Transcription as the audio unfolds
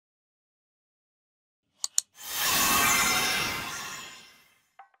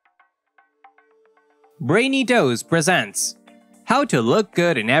Brainy presents How to Look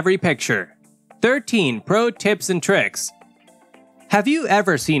Good in Every Picture. 13 Pro Tips and Tricks. Have you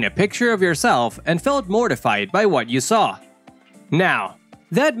ever seen a picture of yourself and felt mortified by what you saw? Now,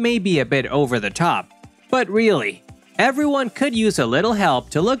 that may be a bit over the top, but really, everyone could use a little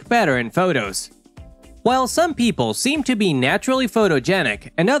help to look better in photos. While some people seem to be naturally photogenic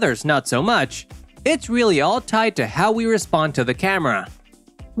and others not so much, it's really all tied to how we respond to the camera.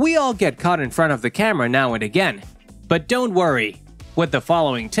 We all get caught in front of the camera now and again, but don't worry. With the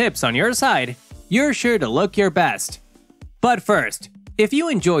following tips on your side, you're sure to look your best. But first, if you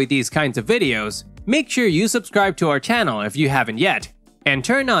enjoy these kinds of videos, make sure you subscribe to our channel if you haven't yet, and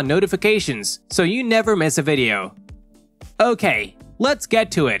turn on notifications so you never miss a video. Okay, let's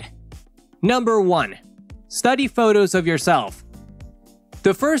get to it. Number 1. Study photos of yourself.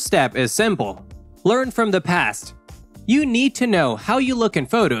 The first step is simple. Learn from the past. You need to know how you look in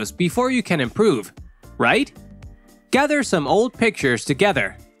photos before you can improve, right? Gather some old pictures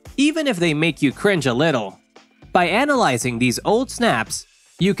together, even if they make you cringe a little. By analyzing these old snaps,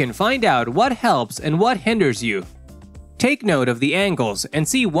 you can find out what helps and what hinders you. Take note of the angles and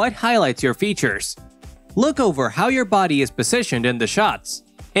see what highlights your features. Look over how your body is positioned in the shots,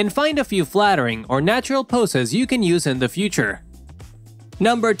 and find a few flattering or natural poses you can use in the future.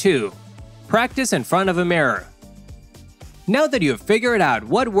 Number 2. Practice in front of a mirror. Now that you've figured out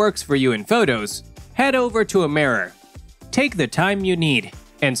what works for you in photos, head over to a mirror. Take the time you need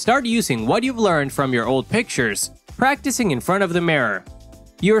and start using what you've learned from your old pictures, practicing in front of the mirror.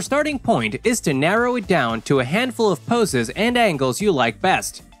 Your starting point is to narrow it down to a handful of poses and angles you like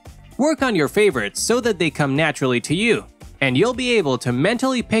best. Work on your favorites so that they come naturally to you, and you'll be able to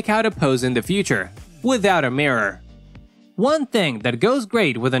mentally pick out a pose in the future, without a mirror. One thing that goes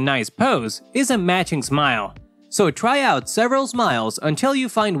great with a nice pose is a matching smile. So try out several smiles until you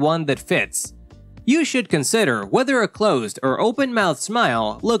find one that fits. You should consider whether a closed or open-mouthed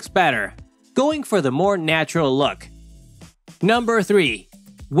smile looks better, going for the more natural look. Number 3.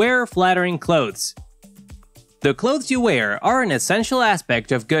 Wear flattering clothes. The clothes you wear are an essential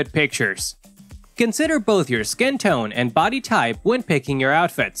aspect of good pictures. Consider both your skin tone and body type when picking your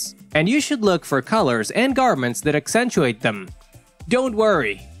outfits, and you should look for colors and garments that accentuate them. Don't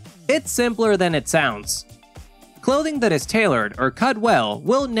worry, it's simpler than it sounds. Clothing that is tailored or cut well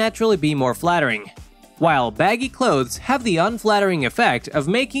will naturally be more flattering, while baggy clothes have the unflattering effect of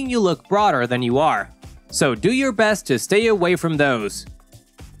making you look broader than you are, so do your best to stay away from those.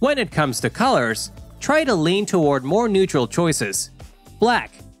 When it comes to colors, try to lean toward more neutral choices.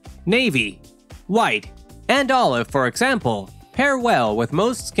 Black, navy, white, and olive, for example, pair well with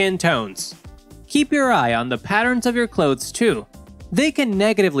most skin tones. Keep your eye on the patterns of your clothes too. They can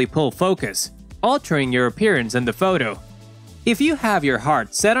negatively pull focus, altering your appearance in the photo. If you have your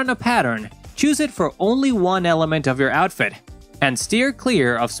heart set on a pattern, choose it for only one element of your outfit, and steer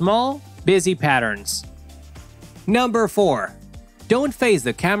clear of small, busy patterns. Number 4. Don't face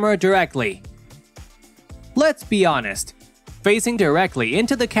the camera directly. Let's be honest, facing directly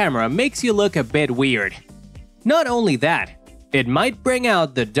into the camera makes you look a bit weird. Not only that, it might bring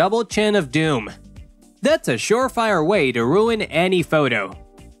out the double chin of doom. That's a surefire way to ruin any photo.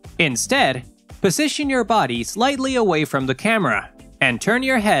 Instead, position your body slightly away from the camera and turn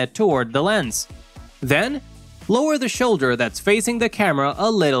your head toward the lens. Then, lower the shoulder that's facing the camera a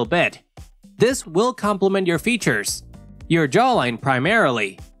little bit. This will complement your features, your jawline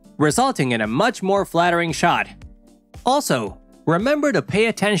primarily, resulting in a much more flattering shot. Also, remember to pay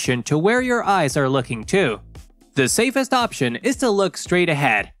attention to where your eyes are looking too. The safest option is to look straight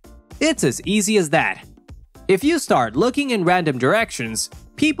ahead. It's as easy as that. If you start looking in random directions,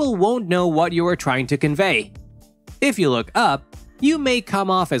 people won't know what you are trying to convey. If you look up, you may come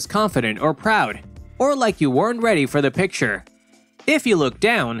off as confident or proud, or like you weren't ready for the picture. If you look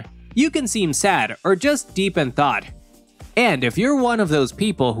down, you can seem sad or just deep in thought. And if you're one of those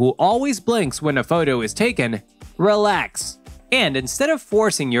people who always blinks when a photo is taken, relax. And instead of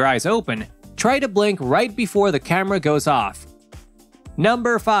forcing your eyes open, try to blink right before the camera goes off.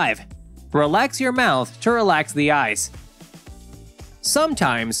 Number 5. Relax your mouth to relax the eyes.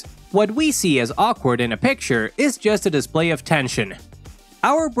 Sometimes, what we see as awkward in a picture is just a display of tension.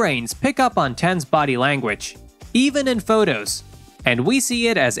 Our brains pick up on tense body language, even in photos, and we see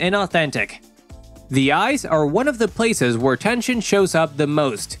it as inauthentic. The eyes are one of the places where tension shows up the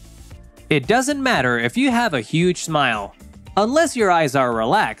most. It doesn't matter if you have a huge smile. Unless your eyes are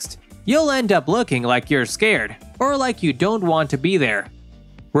relaxed, you'll end up looking like you're scared or like you don't want to be there.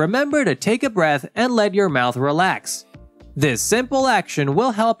 Remember to take a breath and let your mouth relax. This simple action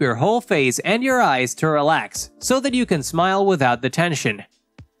will help your whole face and your eyes to relax so that you can smile without the tension.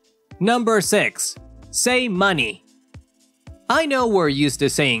 Number 6. Say money. I know we're used to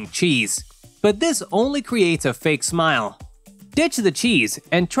saying cheese, but this only creates a fake smile. Ditch the cheese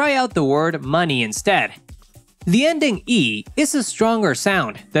and try out the word money instead. The ending E is a stronger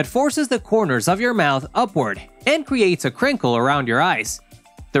sound that forces the corners of your mouth upward and creates a crinkle around your eyes.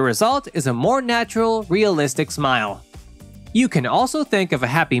 The result is a more natural, realistic smile. You can also think of a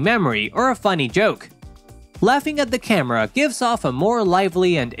happy memory or a funny joke. Laughing at the camera gives off a more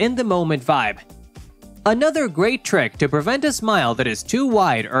lively and in-the-moment vibe. Another great trick to prevent a smile that is too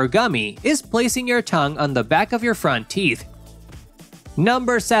wide or gummy is placing your tongue on the back of your front teeth.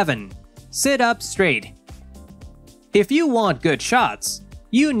 Number 7. Sit up straight. If you want good shots,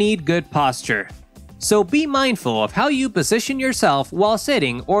 you need good posture. So be mindful of how you position yourself while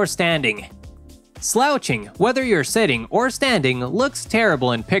sitting or standing. Slouching, whether you're sitting or standing, looks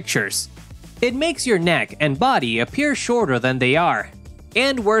terrible in pictures. It makes your neck and body appear shorter than they are.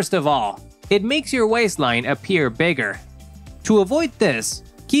 And worst of all, it makes your waistline appear bigger. To avoid this,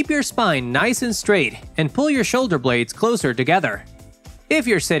 keep your spine nice and straight and pull your shoulder blades closer together. If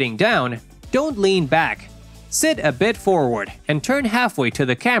you're sitting down, don't lean back. Sit a bit forward and turn halfway to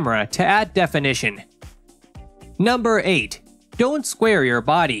the camera to add definition. Number 8. Don't square your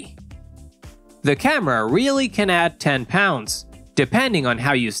body. The camera really can add 10 pounds, depending on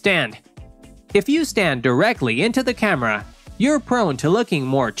how you stand. If you stand directly into the camera, you're prone to looking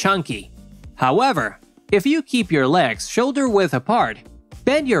more chunky. However, if you keep your legs shoulder width apart,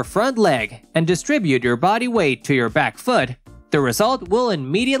 bend your front leg, and distribute your body weight to your back foot, the result will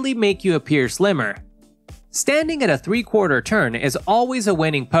immediately make you appear slimmer. Standing at a 3/4 turn is always a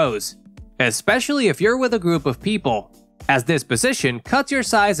winning pose, especially if you're with a group of people, as this position cuts your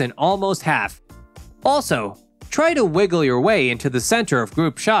size in almost half. Also, try to wiggle your way into the center of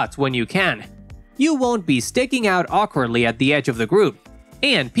group shots when you can. You won't be sticking out awkwardly at the edge of the group,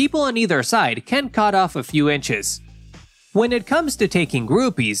 and people on either side can cut off a few inches. When it comes to taking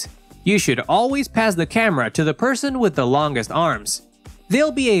groupies, you should always pass the camera to the person with the longest arms.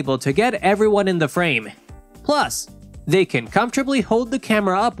 They'll be able to get everyone in the frame. Plus, they can comfortably hold the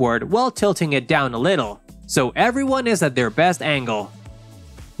camera upward while tilting it down a little, so everyone is at their best angle.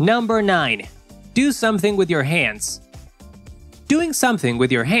 Number 9. Do something with your hands. Doing something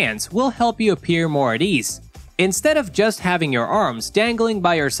with your hands will help you appear more at ease, instead of just having your arms dangling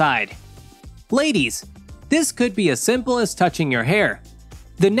by your side. Ladies, this could be as simple as touching your hair.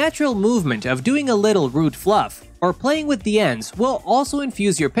 The natural movement of doing a little root fluff or playing with the ends will also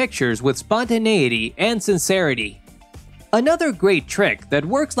infuse your pictures with spontaneity and sincerity. Another great trick that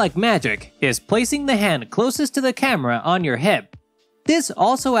works like magic is placing the hand closest to the camera on your hip. This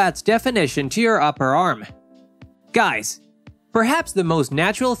also adds definition to your upper arm. Guys, perhaps the most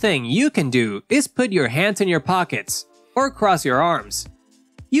natural thing you can do is put your hands in your pockets or cross your arms.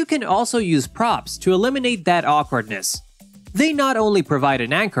 You can also use props to eliminate that awkwardness. They not only provide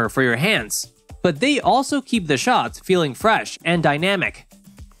an anchor for your hands, but they also keep the shots feeling fresh and dynamic.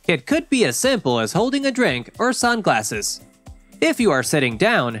 It could be as simple as holding a drink or sunglasses. If you are sitting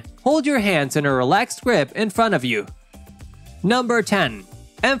down, hold your hands in a relaxed grip in front of you. Number 10.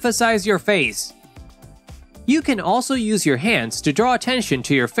 Emphasize your face. You can also use your hands to draw attention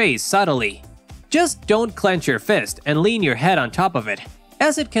to your face subtly. Just don't clench your fist and lean your head on top of it,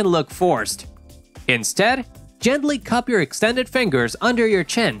 as it can look forced. Instead, gently cup your extended fingers under your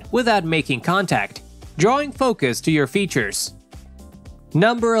chin without making contact, drawing focus to your features.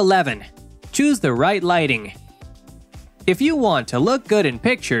 Number 11. Choose the right lighting. If you want to look good in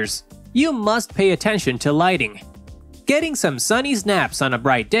pictures, you must pay attention to lighting. Getting some sunny snaps on a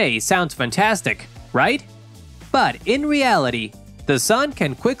bright day sounds fantastic, right? But in reality, the sun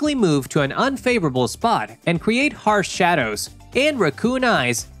can quickly move to an unfavorable spot and create harsh shadows and raccoon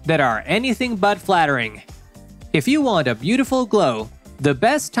eyes that are anything but flattering. If you want a beautiful glow, the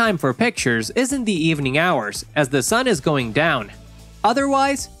best time for pictures is in the evening hours as the sun is going down.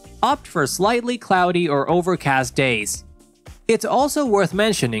 Otherwise, opt for slightly cloudy or overcast days. It's also worth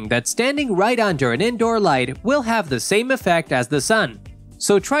mentioning that standing right under an indoor light will have the same effect as the sun,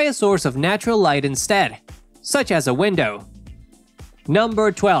 so try a source of natural light instead, such as a window.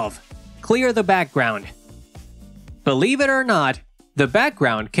 Number 12. Clear the background. Believe it or not, the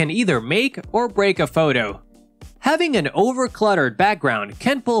background can either make or break a photo. Having an over-cluttered background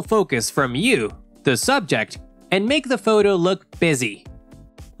can pull focus from you, the subject, and make the photo look busy.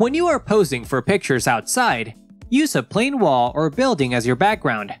 When you are posing for pictures outside, use a plain wall or building as your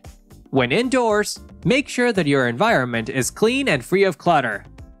background. When indoors, make sure that your environment is clean and free of clutter.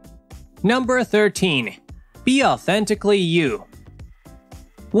 Number 13. Be authentically you.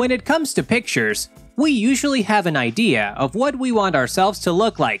 When it comes to pictures, we usually have an idea of what we want ourselves to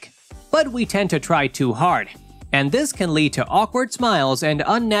look like. but we tend to try too hard, and this can lead to awkward smiles and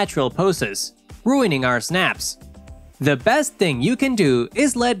unnatural poses, ruining our snaps. The best thing you can do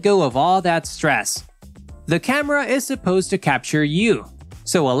is let go of all that stress. The camera is supposed to capture you,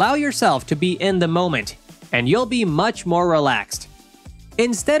 so allow yourself to be in the moment, and you'll be much more relaxed.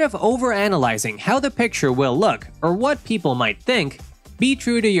 Instead of overanalyzing how the picture will look or what people might think, be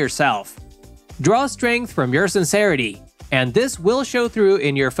true to yourself. Draw strength from your sincerity, and this will show through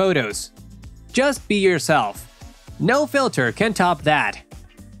in your photos. Just be yourself. No filter can top that.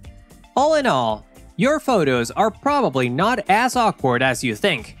 All in all, your photos are probably not as awkward as you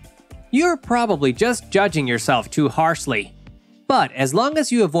think. You're probably just judging yourself too harshly. But as long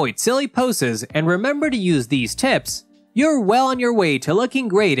as you avoid silly poses and remember to use these tips, you're well on your way to looking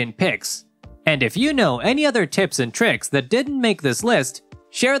great in pics. And if you know any other tips and tricks that didn't make this list,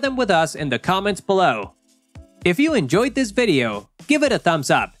 share them with us in the comments below. If you enjoyed this video, give it a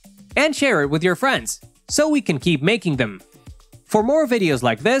thumbs up and share it with your friends so we can keep making them. For more videos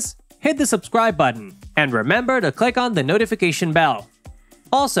like this, hit the subscribe button and remember to click on the notification bell.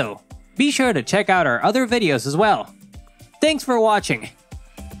 Also, be sure to check out our other videos as well. Thanks for watching.